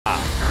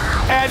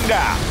And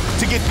now,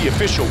 to get the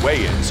official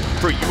weigh-ins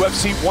for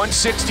UFC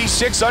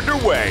 166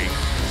 underway,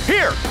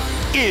 here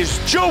is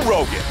Joe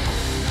Rogan.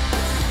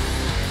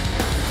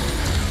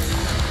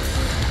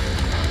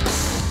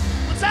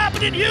 What's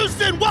happening,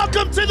 Houston?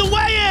 Welcome to the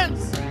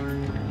weigh-ins.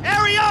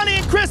 Ariane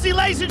and Chrissy,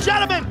 ladies and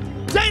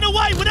gentlemen. Dana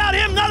White, without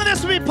him, none of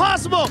this would be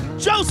possible.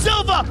 Joe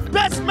Silva,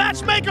 best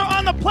matchmaker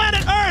on the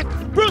planet Earth.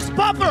 Bruce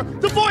Buffer,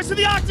 the voice of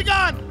the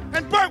Octagon.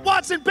 And Burt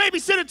Watson,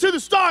 babysitter to the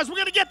stars. We're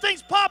gonna get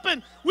things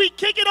popping. We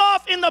kick it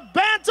off in the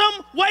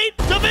bantamweight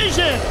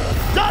division.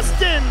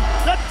 Dustin,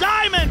 the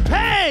Diamond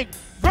Peg,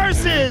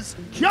 versus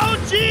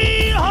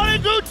Kyoji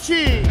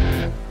Horiguchi.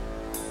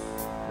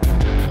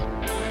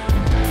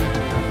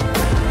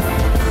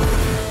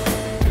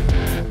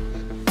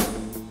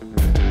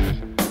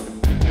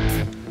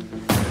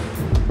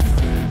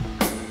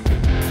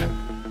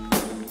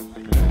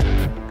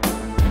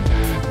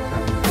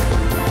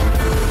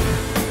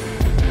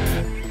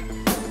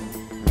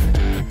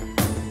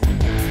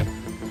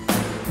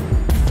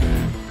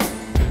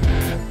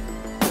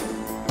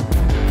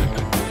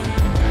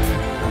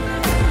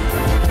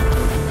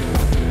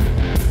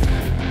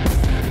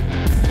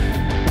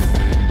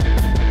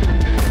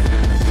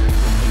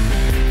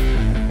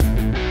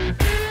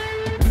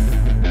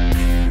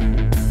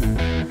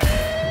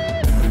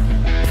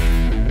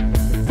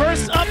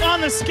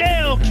 The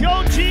scale,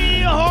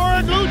 Kyoji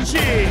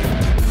Horiguchi.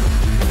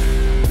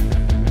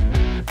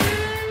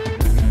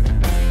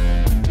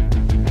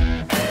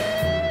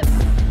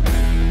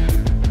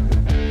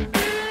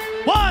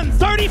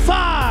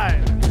 $135.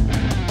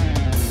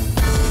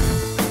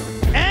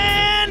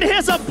 And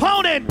his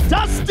opponent,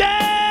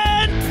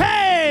 Dustin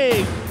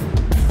Peg.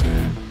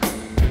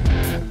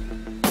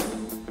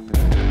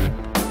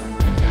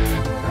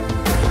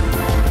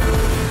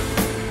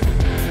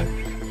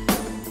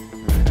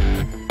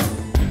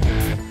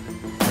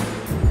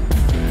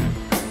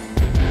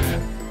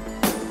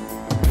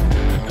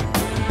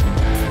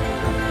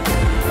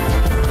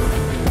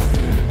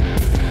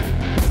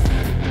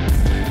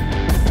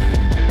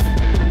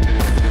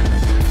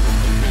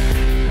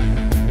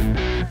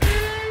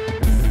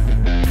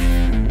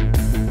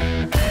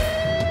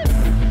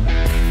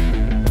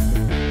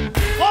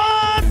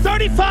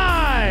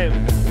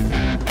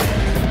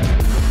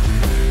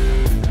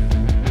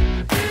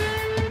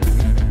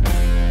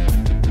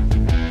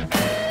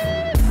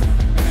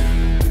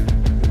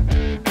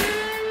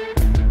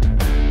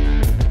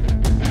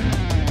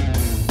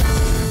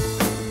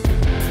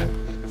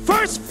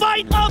 First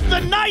fight of the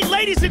night,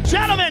 ladies and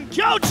gentlemen,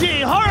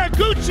 Kyoji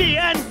Horiguchi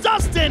and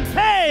Dustin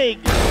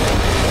Peg.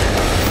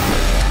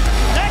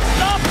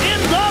 Next up in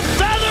the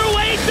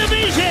featherweight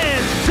division,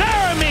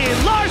 Jeremy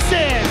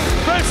Larson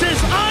versus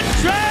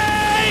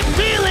Andre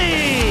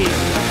Fili.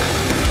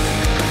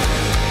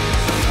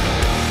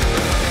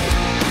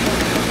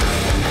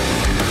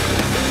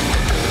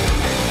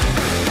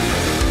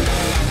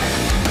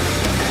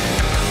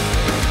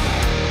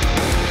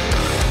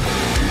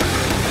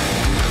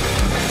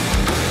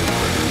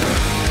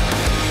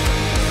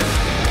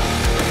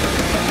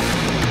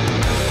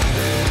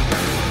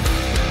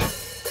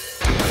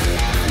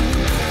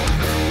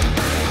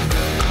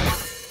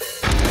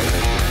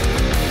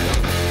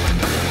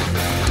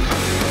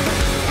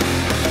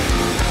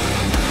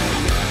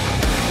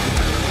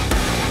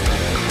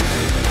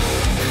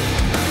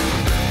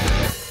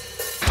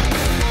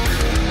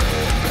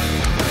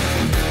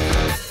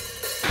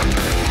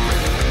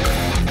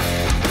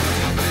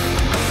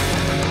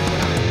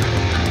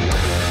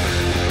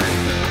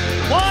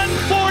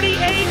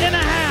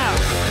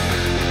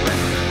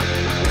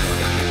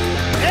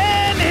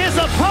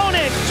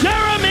 Opponent,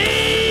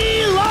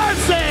 Jeremy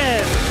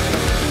Larson.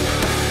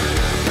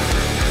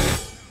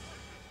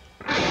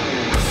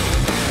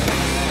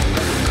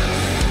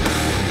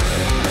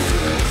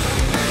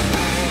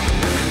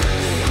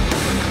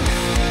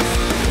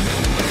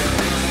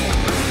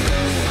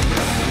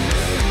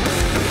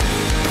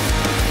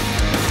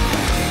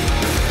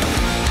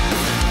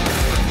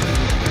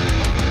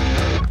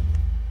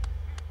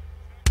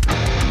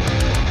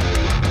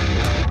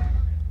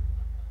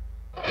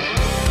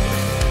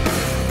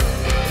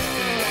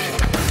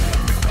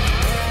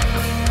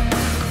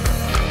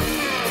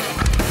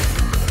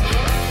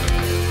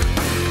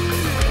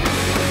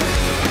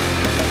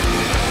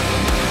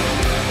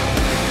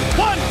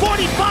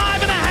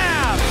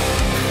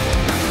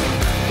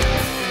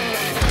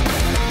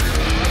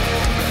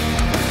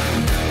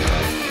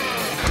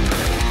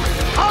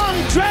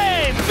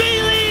 Andre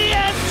Fili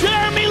and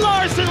Jeremy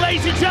Larson,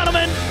 ladies and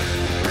gentlemen.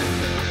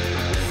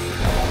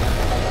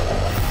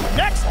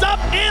 Next up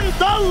in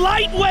the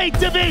lightweight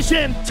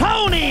division,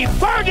 Tony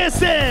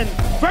Ferguson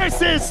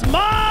versus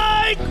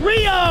Mike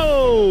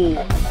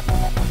Rio.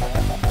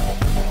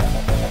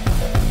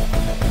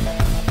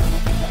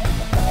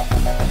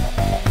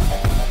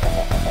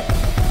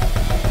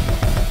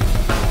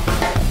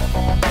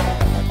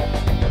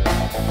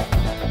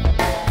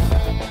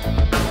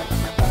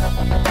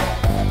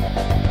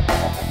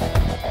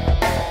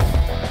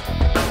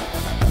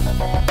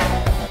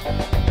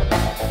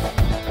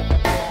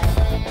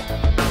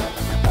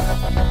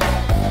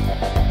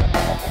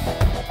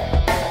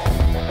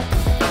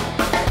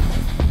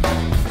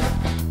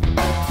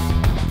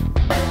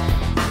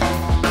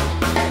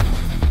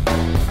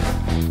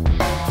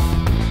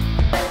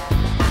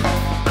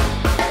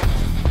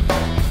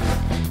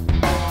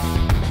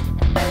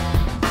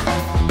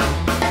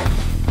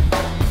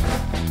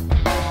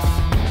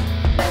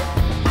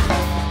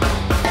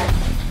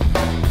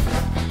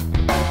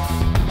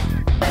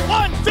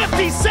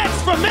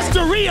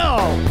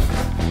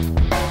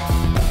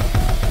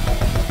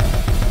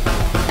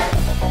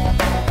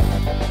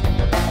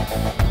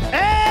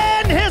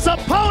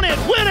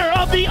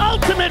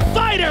 Ultimate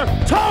Fighter,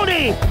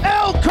 Tony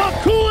El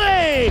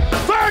Cucuy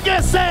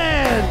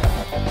Ferguson.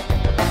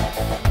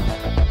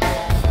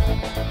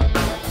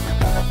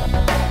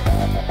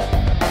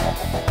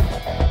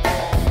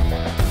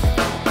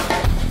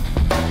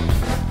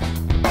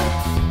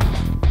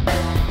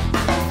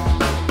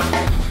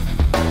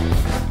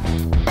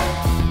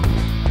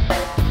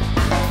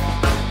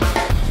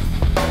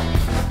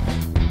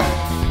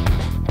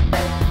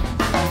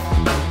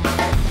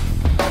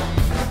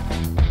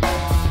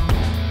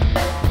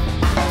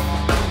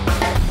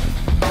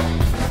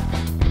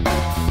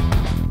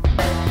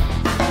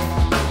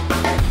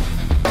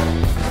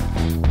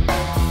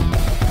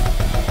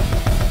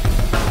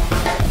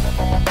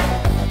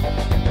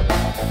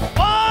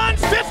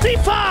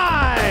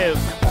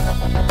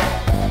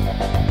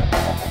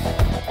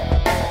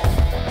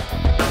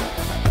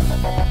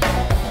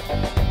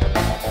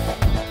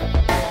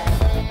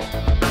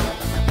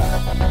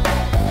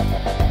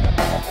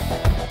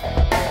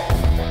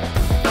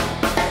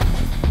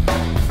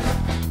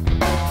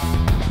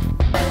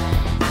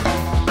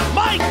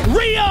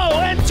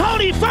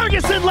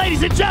 Ferguson,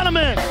 ladies and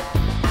gentlemen.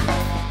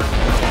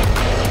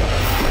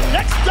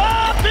 Next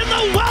up in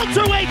the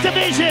welterweight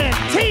division,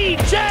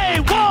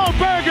 T.J.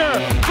 Wahlberger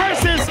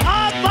versus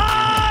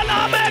Adlan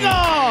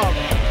Amegov.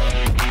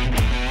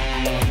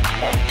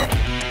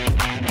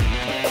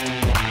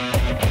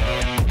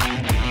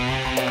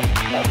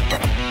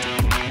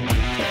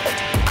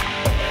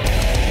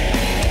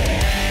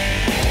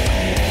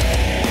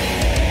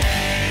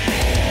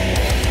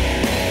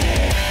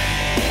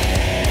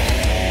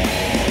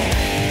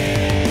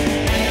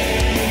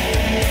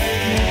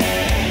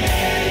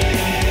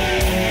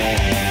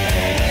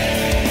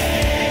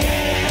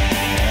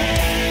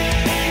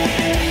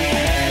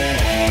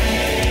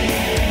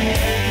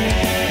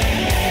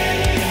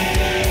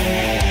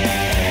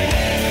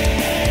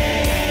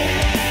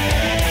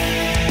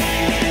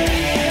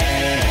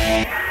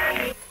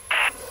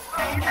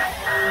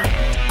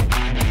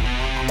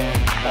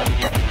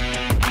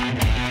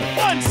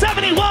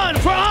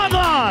 For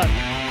Adlan.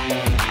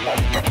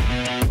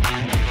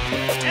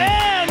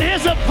 And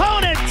his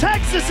opponent,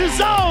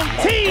 Texas's own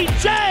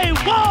T.J.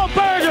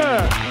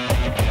 Wahlberger.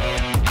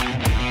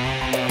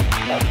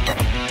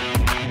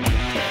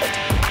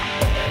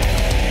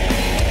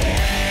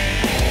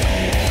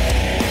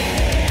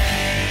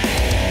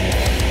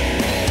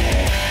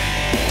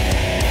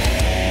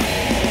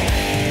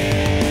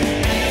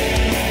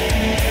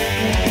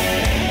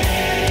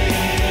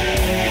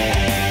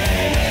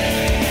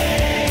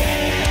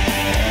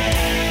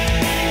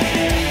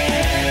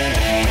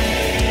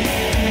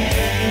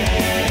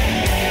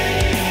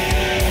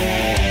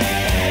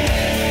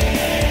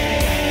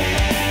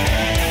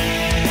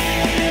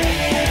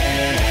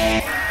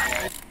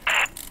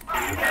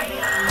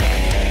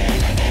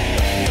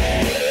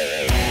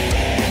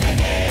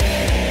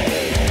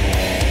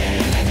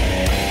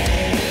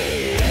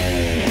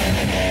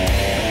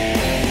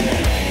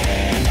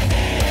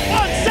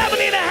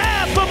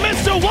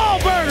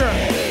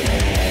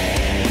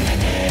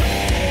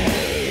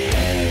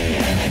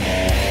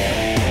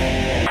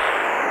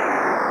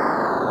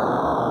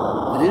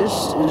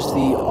 This is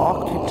the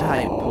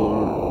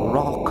archetypal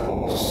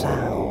rock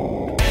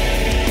sound.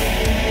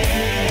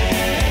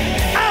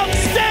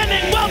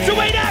 Outstanding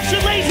welterweight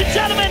action, ladies and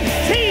gentlemen.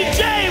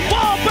 T.J.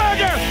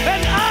 Wahlberger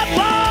and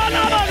Adlan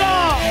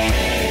Amegov.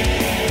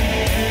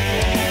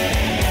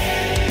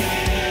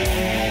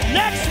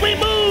 Next, we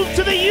move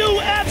to the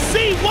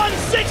UFC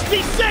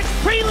 166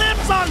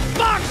 prelims on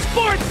Fox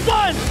Sports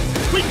 1.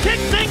 We kick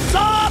things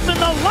off in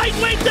the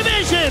lightweight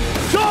division.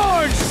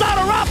 George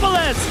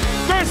Soteropoulos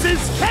versus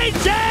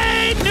KJ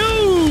News.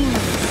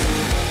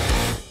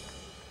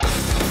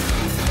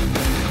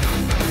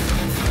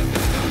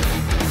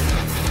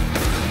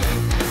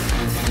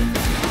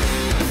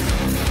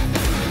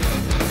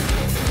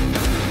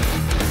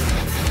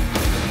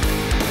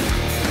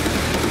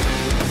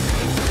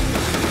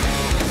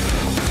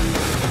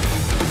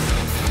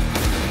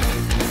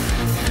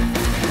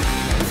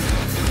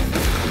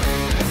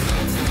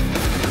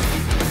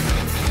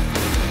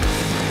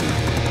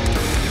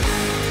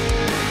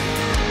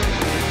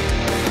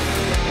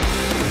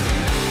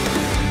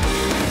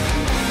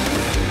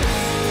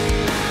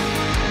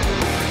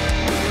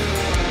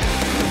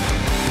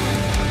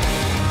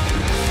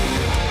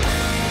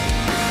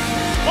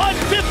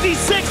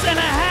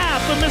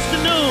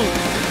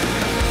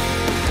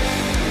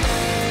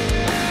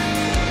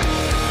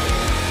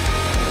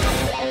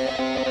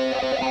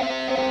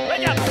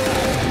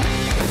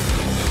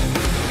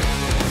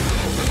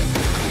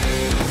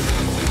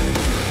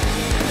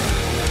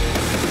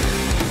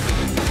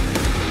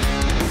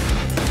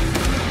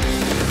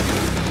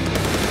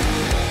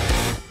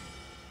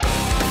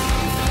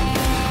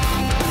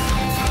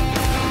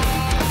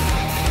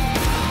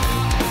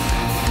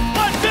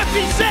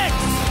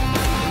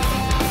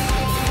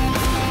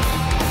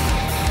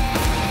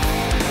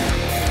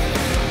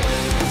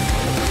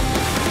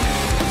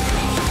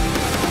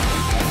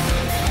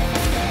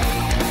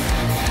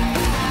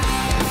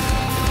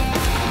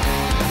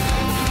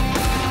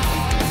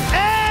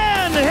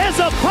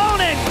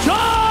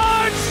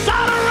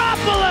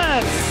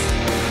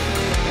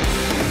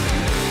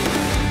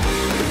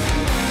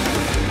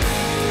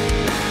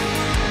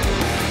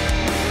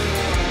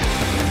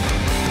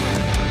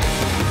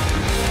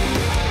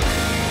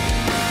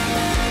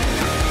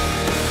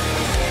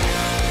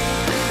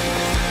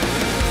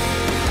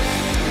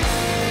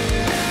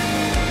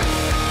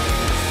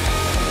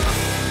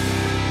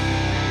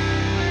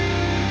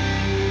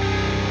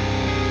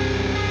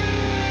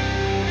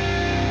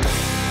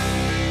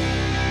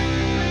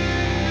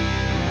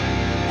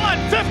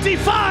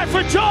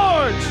 for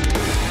George.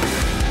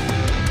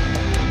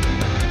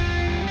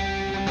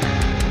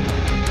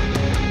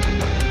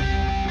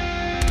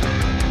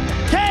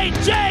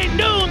 KJ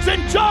Noons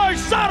and George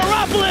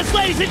Soteropoulos,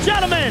 ladies and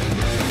gentlemen.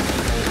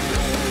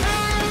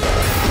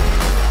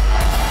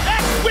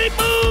 Next we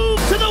move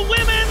to the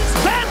women's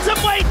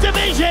bantamweight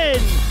division.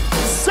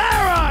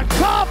 Sarah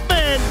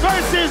Kaufman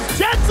versus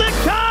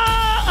Jessica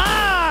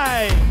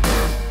I.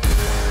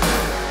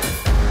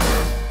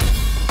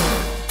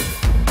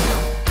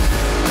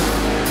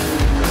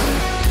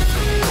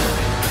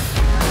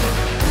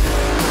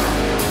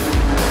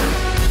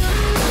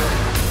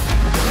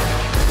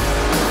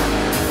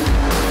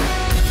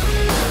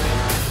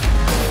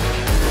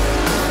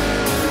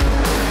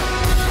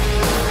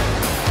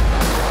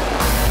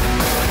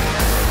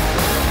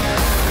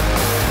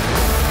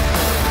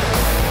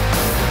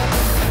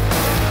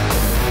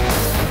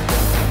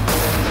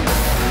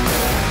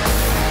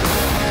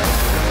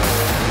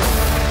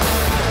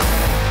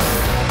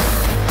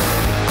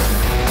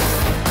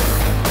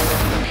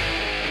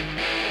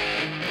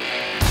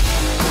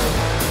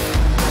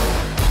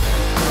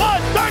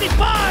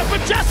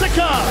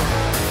 Jessica.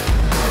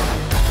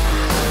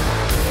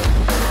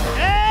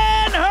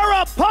 And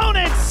her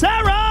opponent,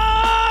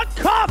 Sarah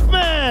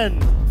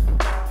Kaufman.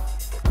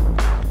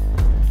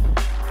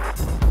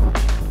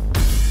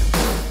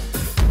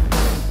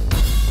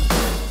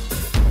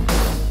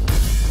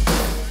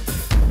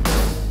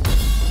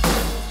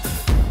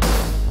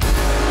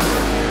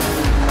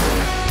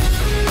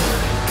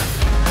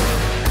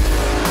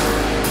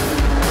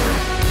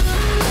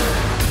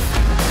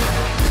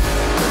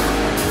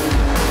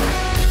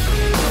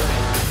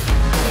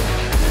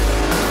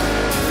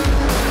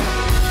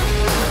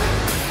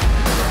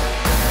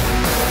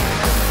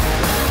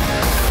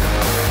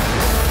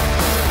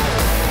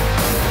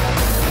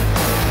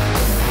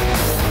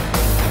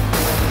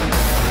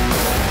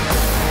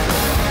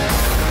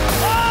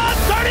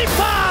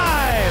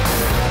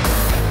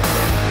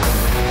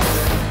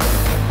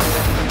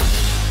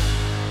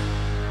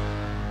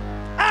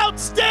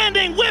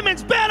 Outstanding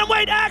women's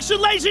bantamweight action,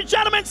 ladies and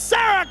gentlemen,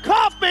 Sarah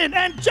Kaufman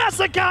and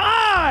Jessica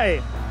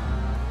I.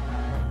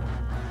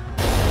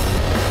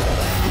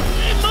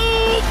 We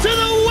move to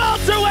the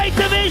welterweight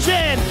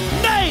division.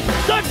 Nate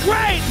the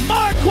Great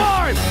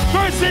Marquardt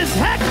versus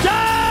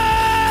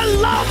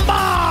Hector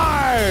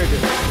Lombard.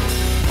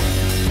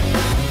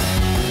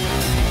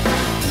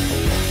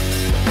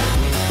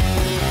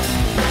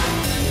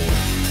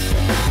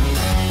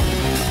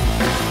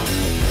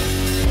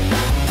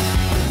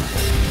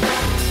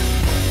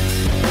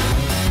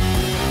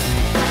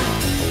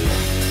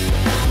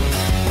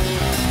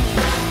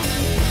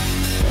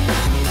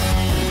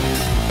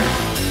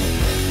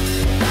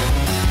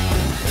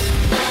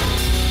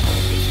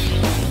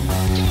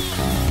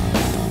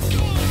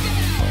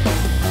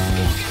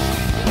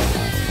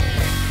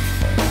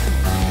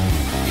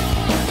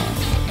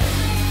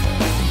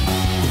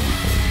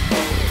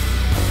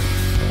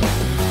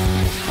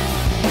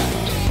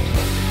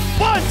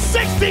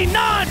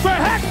 $169 for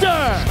Hector.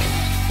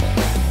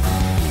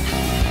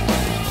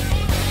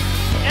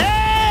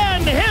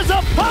 And his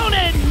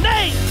opponent,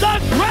 Nate the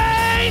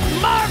Great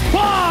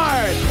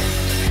Marquardt.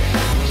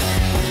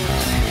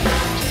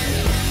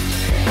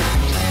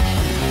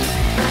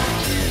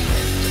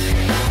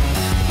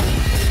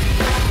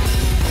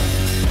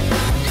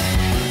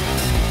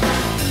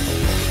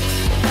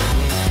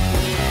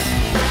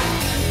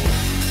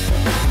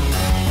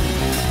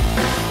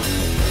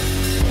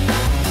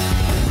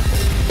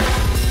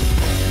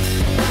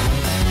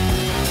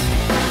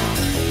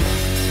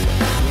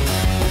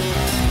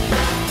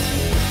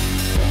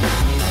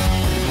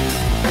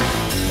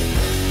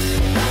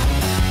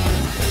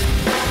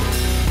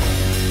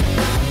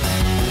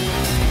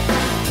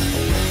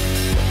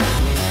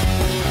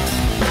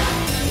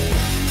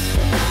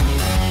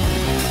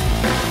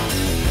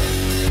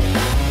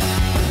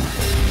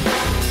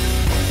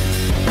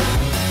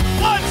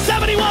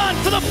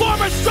 For the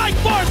former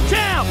Strikeforce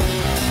champ.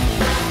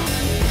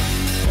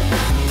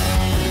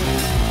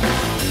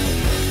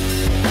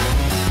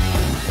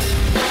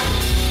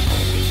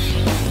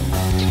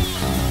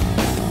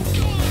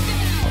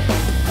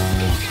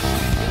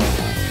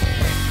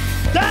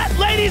 That,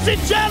 ladies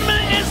and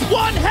gentlemen, is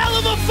one hell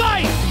of a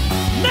fight.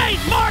 Nate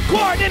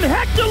Marquardt and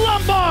Hector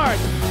Lombard.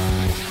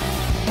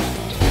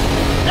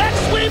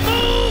 Next we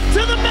move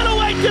to the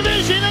middleweight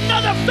division.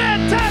 Another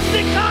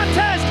fantastic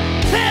contest.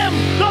 Tim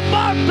the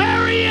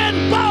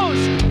Barbarian Bosch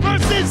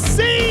versus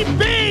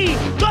CB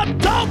the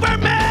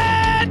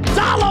Doberman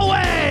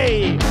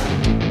Dalloway.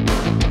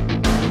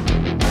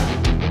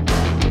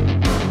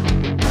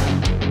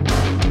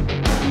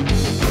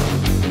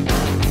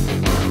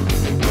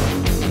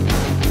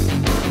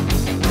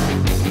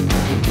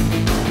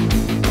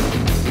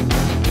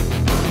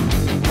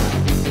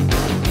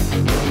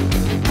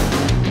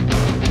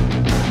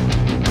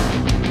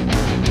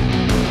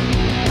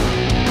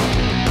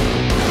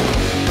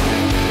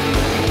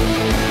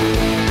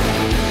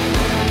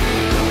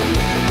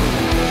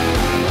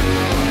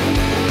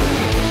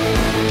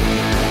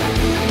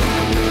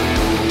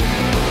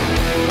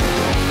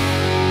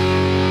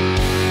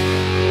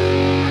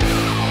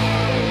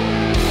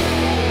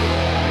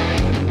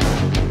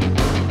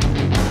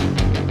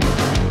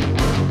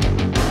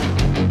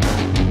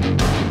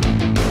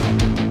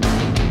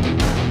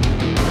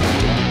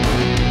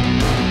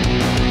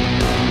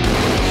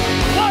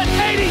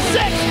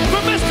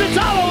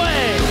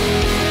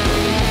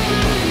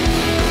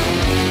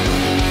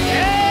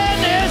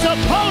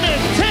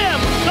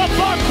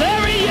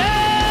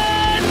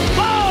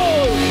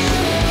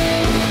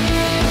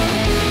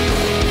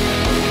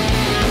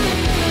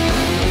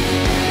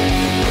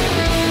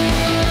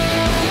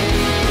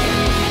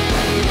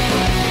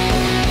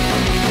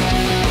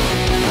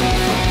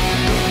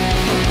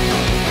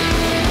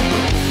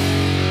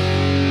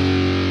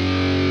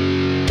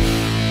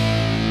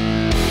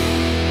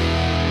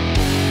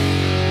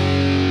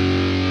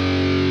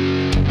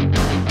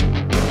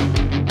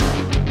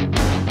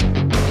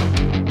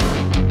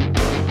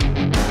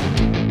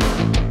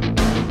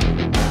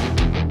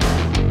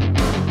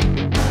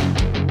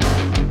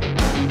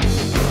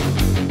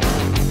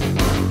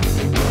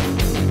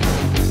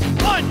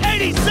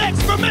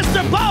 for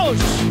Mr. Bosch.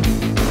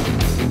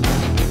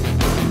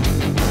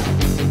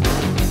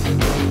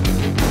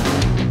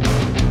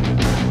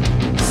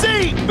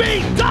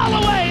 C.B.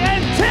 Dollaway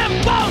and Tim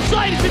Bosch,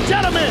 ladies and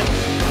gentlemen.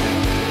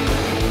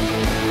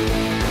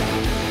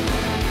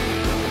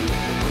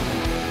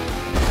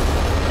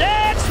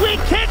 Next, we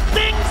kick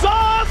things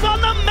off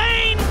on the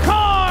main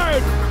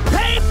card.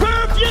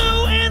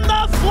 Pay-per-view in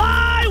the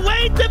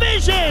flyweight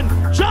division.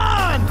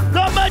 John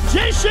the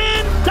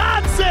Magician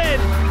Dodson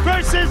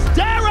versus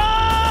Daryl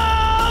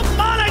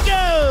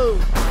Montague.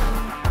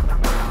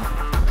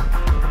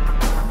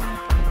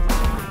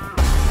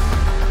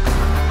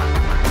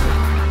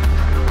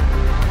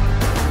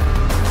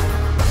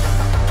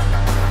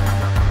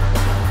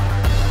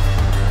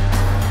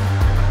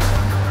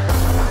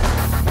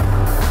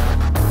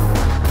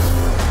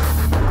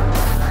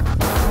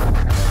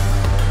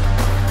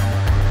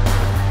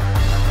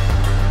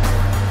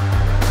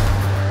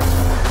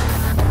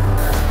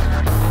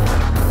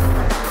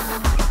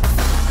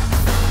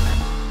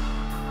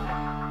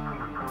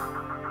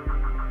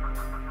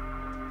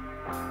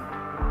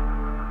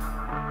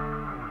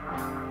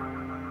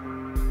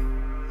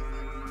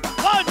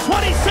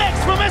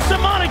 For Mr.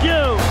 Montague.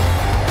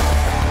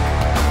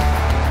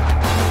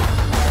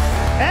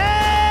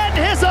 And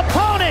his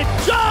opponent,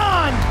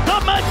 John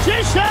the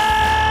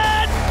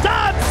Magician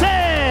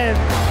Dodson.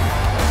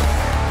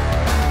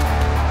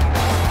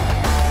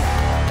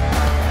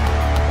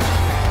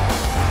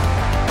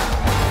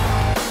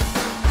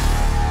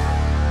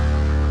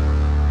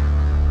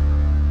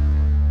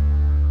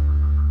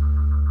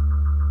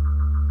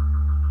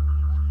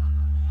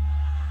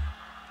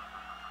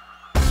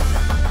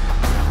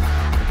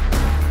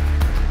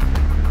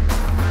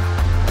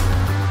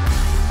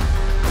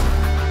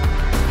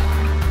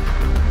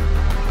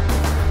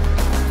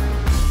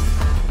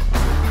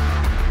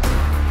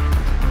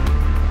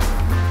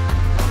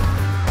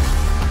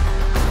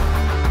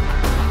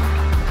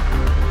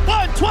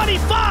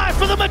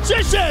 For the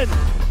Magician.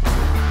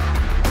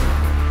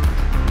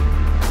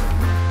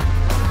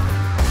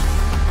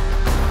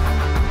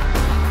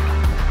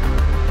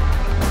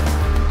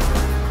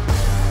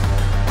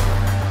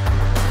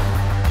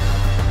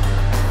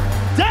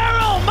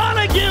 Daryl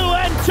Montague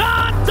and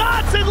John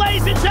Dodson,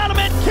 ladies and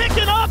gentlemen,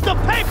 kicking off the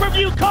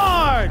pay-per-view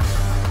card.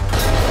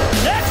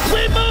 Next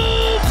we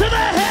move to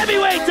the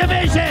heavyweight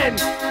division.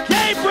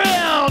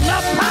 Gabriel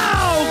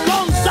Napao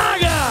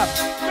Gonzaga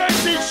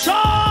versus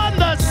Sean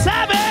the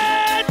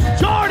Savage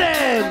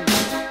Jordan.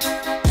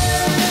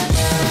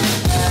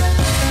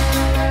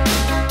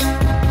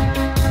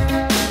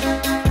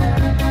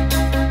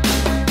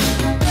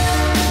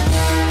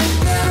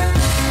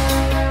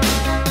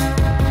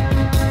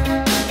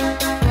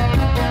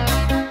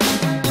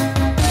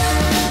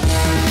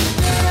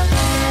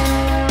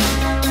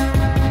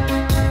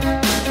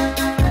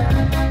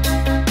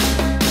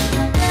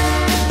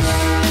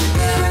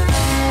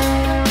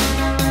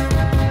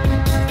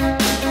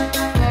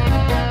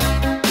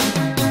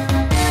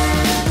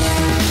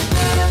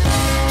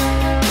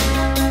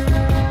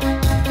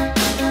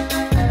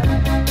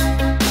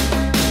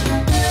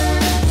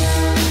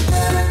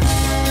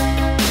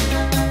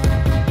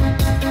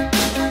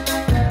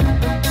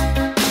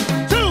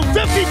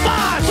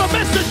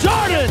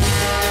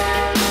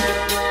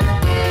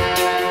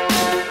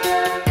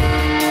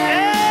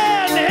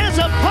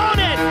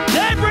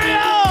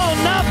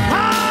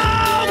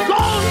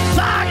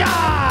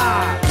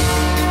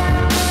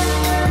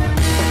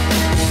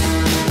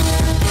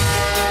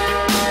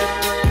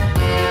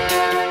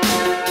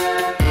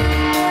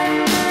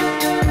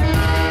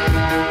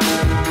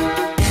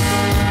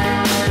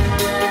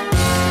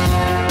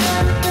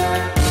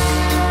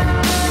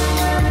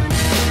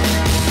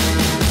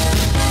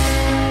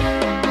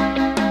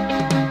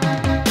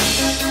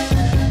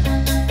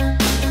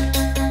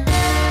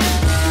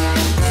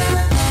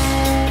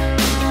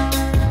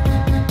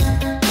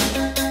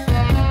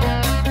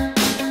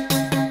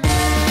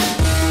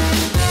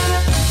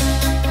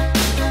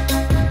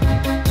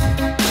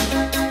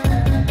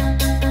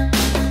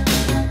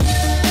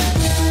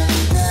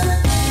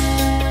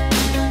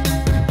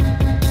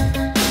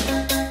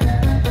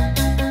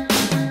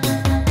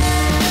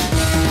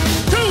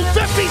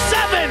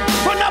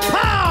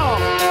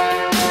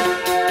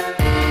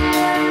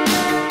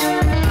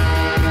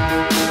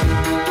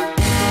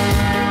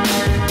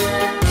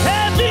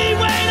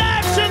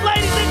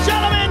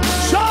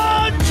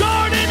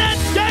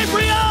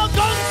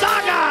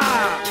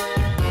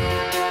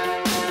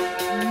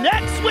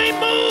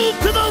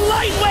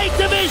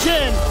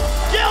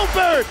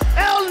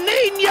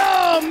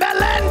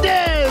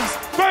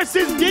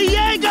 Versus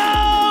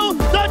Diego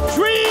the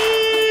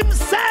Dream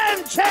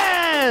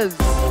Sanchez.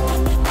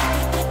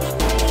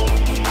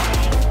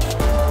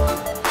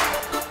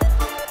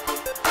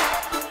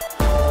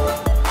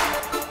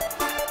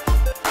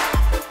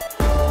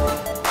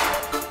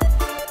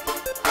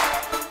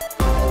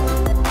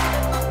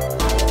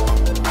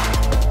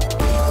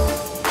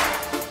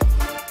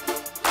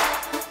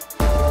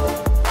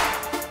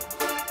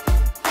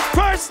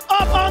 First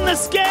up on the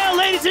scale,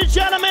 ladies and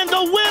gentlemen,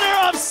 the winner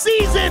of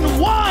Season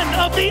one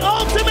of the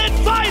Ultimate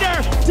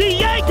Fighter,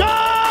 Diego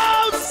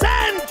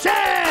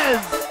Sanchez.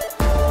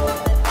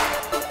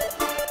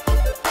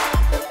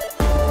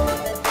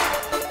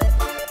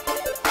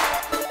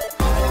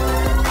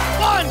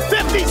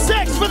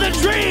 156 for the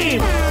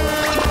Dream.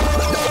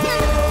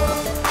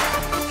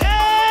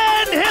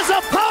 And his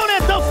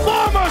opponent, the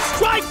former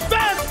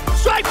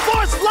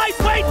Strikeforce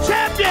lightweight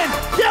champion,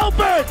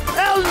 Gilbert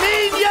El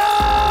Nino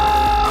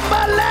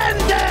Melendez.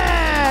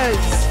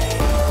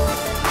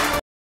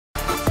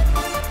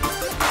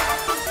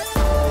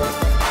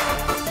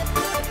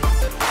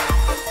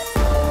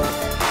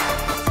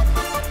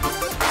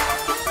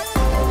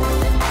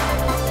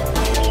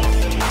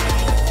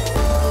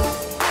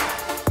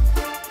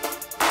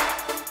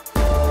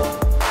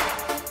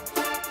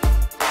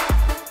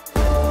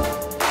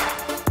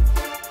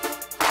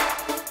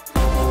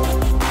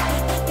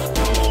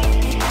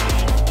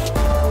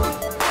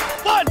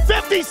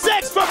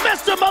 From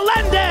Mr.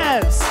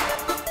 Melendez.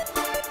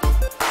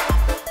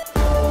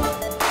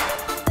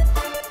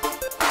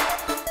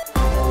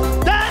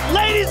 That,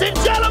 ladies and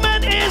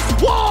gentlemen, is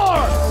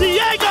war.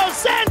 Diego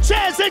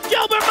Sanchez and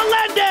Gilbert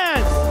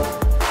Melendez.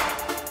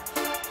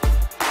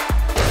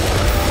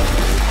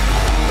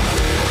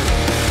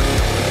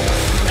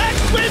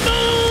 Next we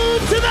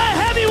move to the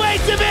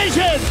heavyweight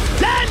division.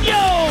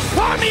 Daniel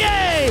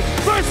Cormier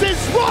versus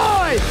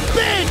Roy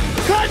Big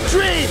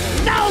Country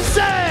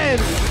Nelson.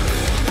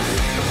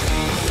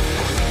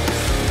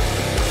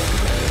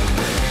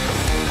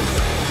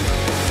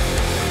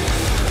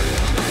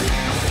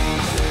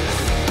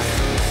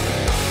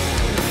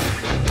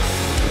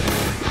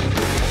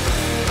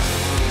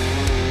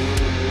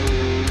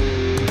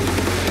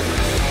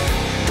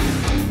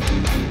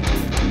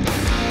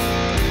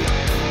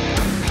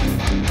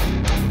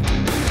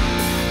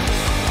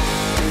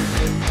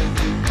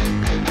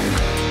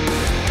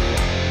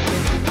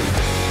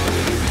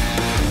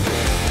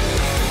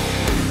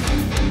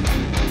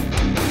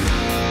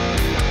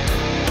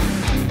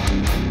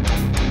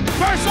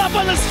 Up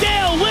on the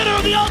scale, winner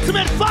of the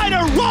Ultimate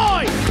Fighter,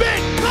 Roy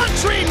Big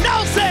Country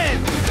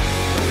Nelson.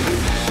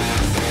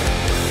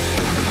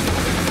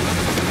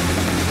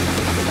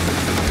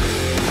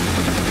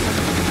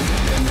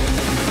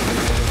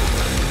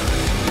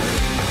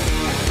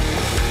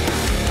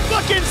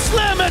 Looking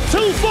slim at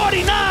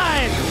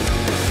 249.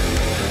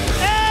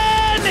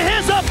 And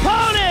his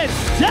opponent,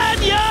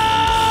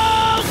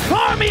 Daniel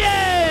Cormier.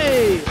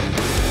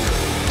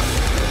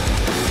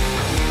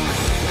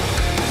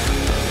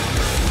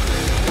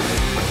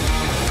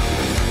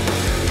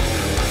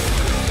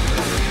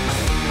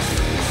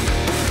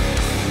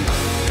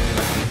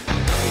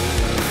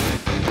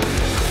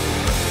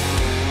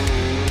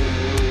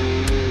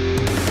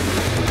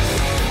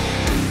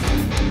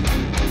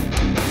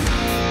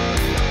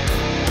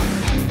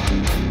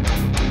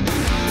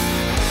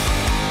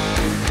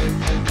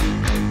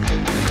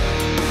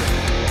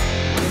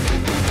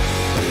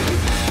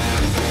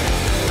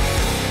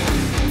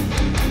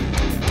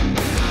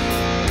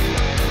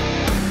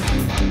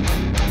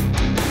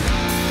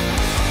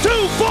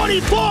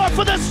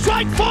 For the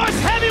Strikeforce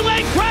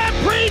Heavyweight Grand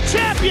Prix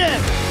Champion.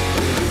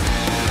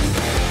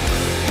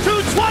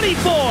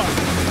 224.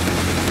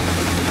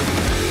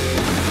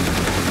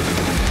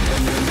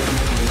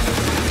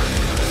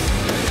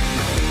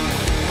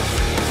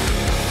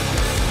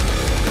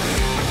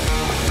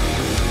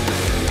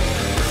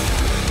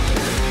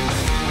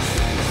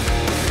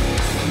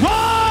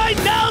 Roy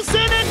Nelson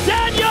and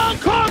Daniel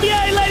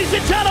Cormier, ladies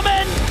and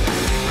gentlemen.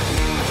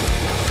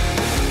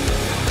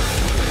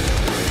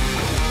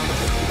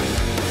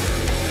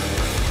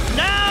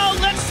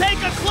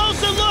 Take a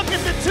closer look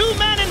at the two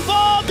men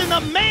involved in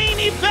the main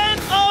event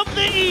of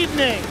the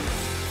evening.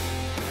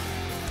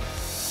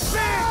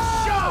 Big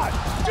shot!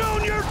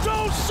 Junior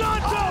Dos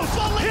Santos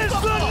is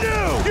the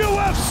new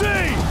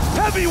UFC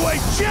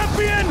Heavyweight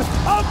Champion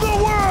of the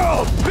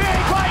world! Big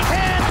right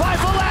hand by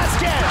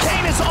Velasquez.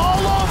 Kane is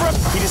all over him.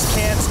 He just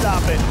can't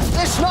stop it.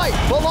 This night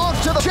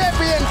belongs to the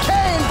champion,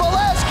 Cain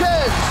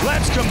Velasquez.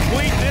 Let's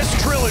complete this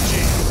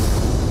trilogy.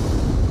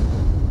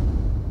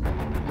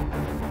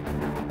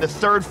 The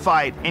third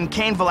fight in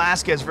Cain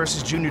Velasquez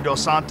versus Junior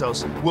Dos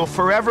Santos will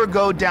forever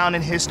go down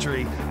in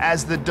history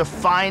as the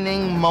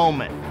defining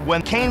moment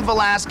when Cain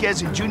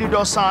Velasquez and Junior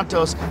Dos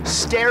Santos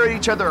stare at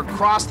each other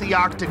across the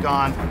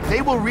octagon.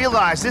 They will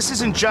realize this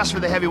isn't just for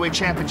the heavyweight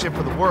championship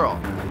of the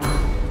world.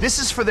 This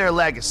is for their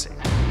legacy.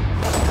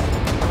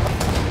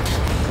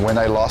 When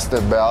I lost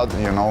the belt,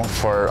 you know,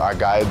 for a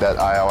guy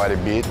that I already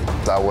beat,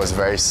 I was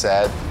very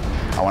sad.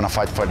 I want to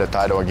fight for the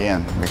title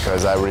again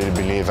because I really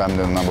believe I'm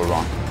the number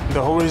one.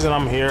 The whole reason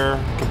I'm here,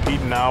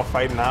 competing now,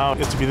 fighting now,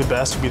 is to be the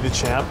best, to be the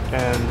champ,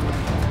 and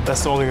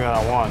that's the only thing that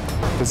I want,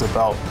 is a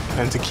belt,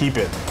 and to keep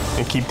it,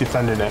 and keep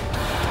defending it.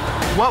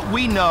 What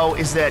we know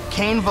is that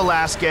Cain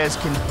Velasquez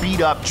can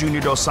beat up Junior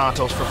Dos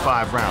Santos for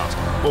 5 rounds.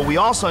 What we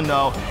also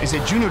know is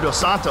that Junior Dos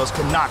Santos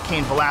can knock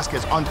Cain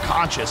Velasquez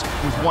unconscious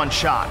with 1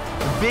 shot.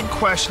 The big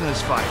question in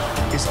this fight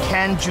is,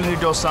 can Junior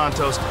Dos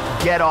Santos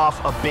get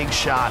off a big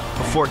shot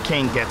before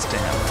Cain gets to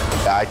him?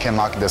 I can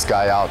knock this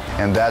guy out,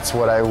 and that's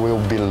what I will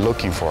be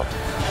looking for.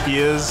 He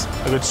is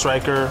a good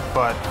striker,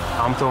 but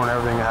I'm throwing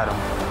everything at him.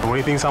 And when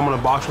he thinks I'm going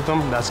to box with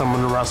him, that's when I'm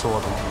going to wrestle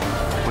with him.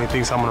 When he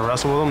thinks I'm going to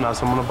wrestle with him,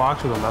 that's when I'm going to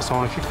box with him. That's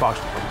when I'm going to kickbox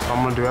with him. So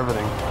I'm going to do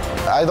everything.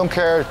 I don't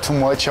care too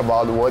much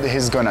about what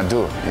he's going to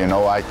do. You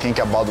know, I think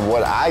about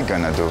what I'm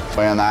going to do.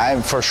 And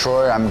I'm for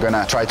sure I'm going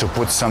to try to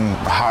put some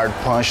hard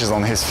punches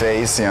on his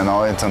face, you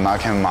know, and to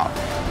knock him out.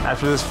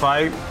 After this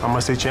fight, I'm going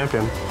to stay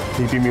champion.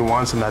 He beat me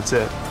once, and that's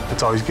it.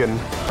 That's all he's getting.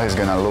 He's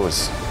going to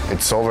lose.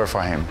 It's over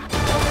for him.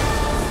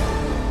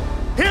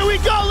 Here we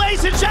go,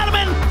 ladies and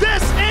gentlemen.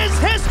 This is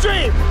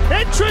history.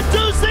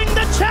 Introducing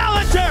the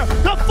challenger,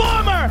 the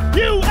former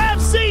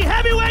UFC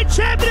heavyweight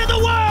champion of the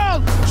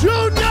world,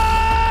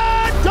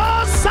 Junior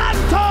Dos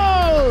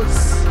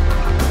Santos.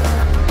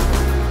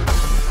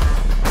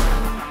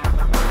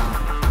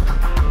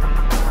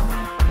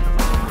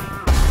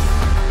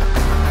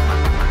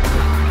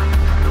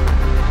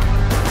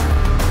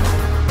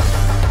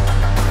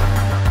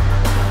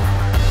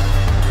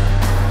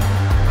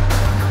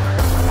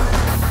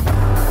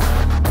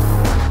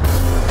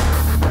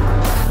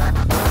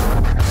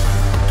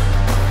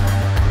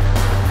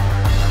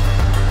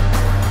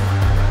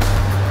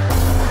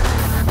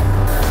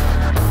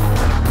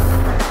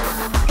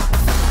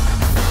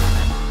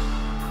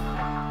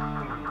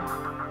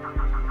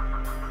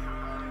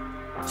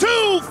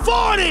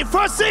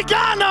 For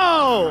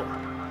Cigano.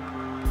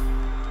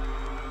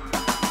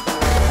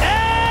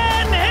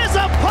 And his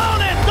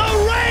opponent, the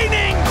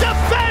reigning,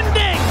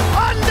 defending,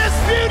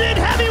 undisputed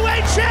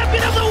heavyweight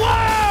champion of the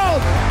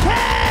world,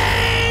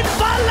 Cain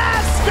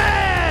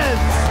Velasquez.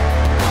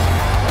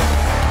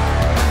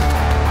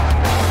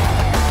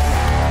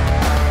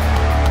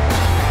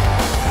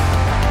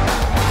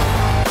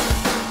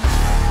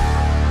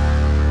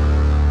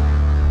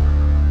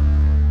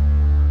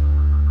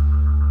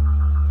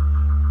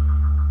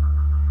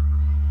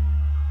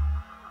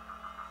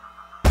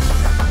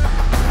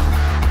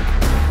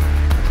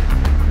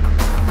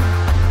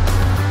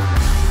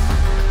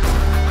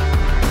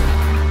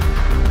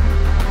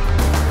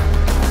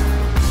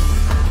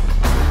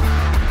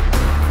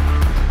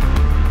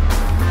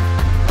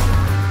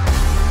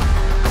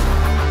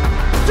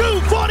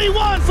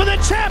 For the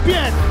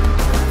champion.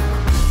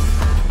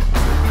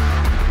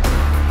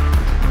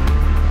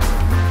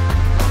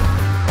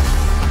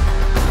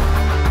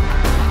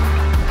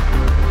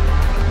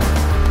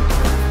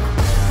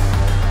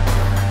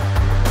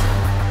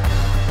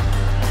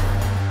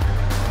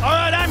 All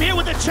right, I'm here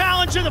with the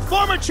challenger, the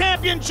former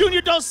champion,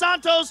 Junior Dos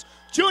Santos.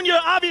 Junior,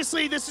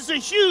 obviously, this is a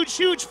huge,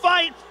 huge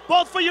fight,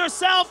 both for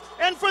yourself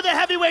and for the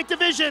heavyweight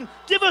division.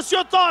 Give us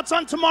your thoughts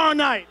on tomorrow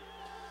night.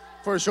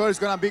 For sure, it's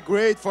gonna be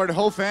great for the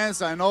whole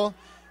fans, I know.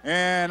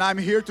 And I'm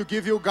here to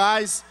give you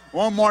guys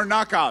one more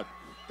knockout.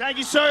 Thank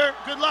you, sir.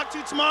 Good luck to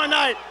you tomorrow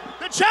night.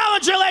 The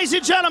challenger, ladies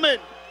and gentlemen,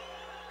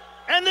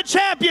 and the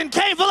champion,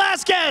 Cain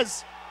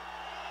Velasquez.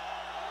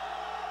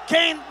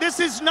 Cain,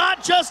 this is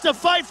not just a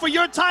fight for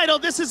your title.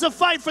 This is a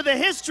fight for the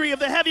history of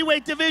the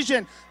heavyweight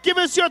division. Give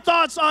us your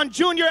thoughts on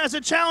Junior as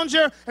a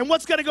challenger and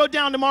what's going to go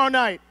down tomorrow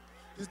night.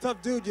 He's a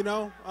tough dude, you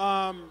know.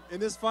 In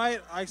this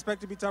fight, I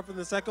expect to be tougher than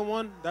the second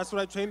one. That's what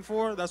I trained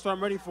for. That's what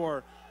I'm ready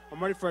for.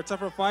 I'm ready for a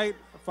tougher fight,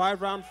 a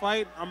 5-round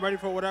fight. I'm ready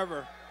for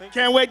whatever.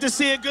 Can't wait to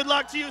see it. Good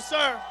luck to you,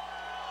 sir.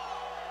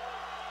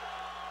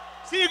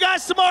 See you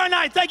guys tomorrow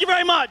night. Thank you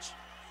very much.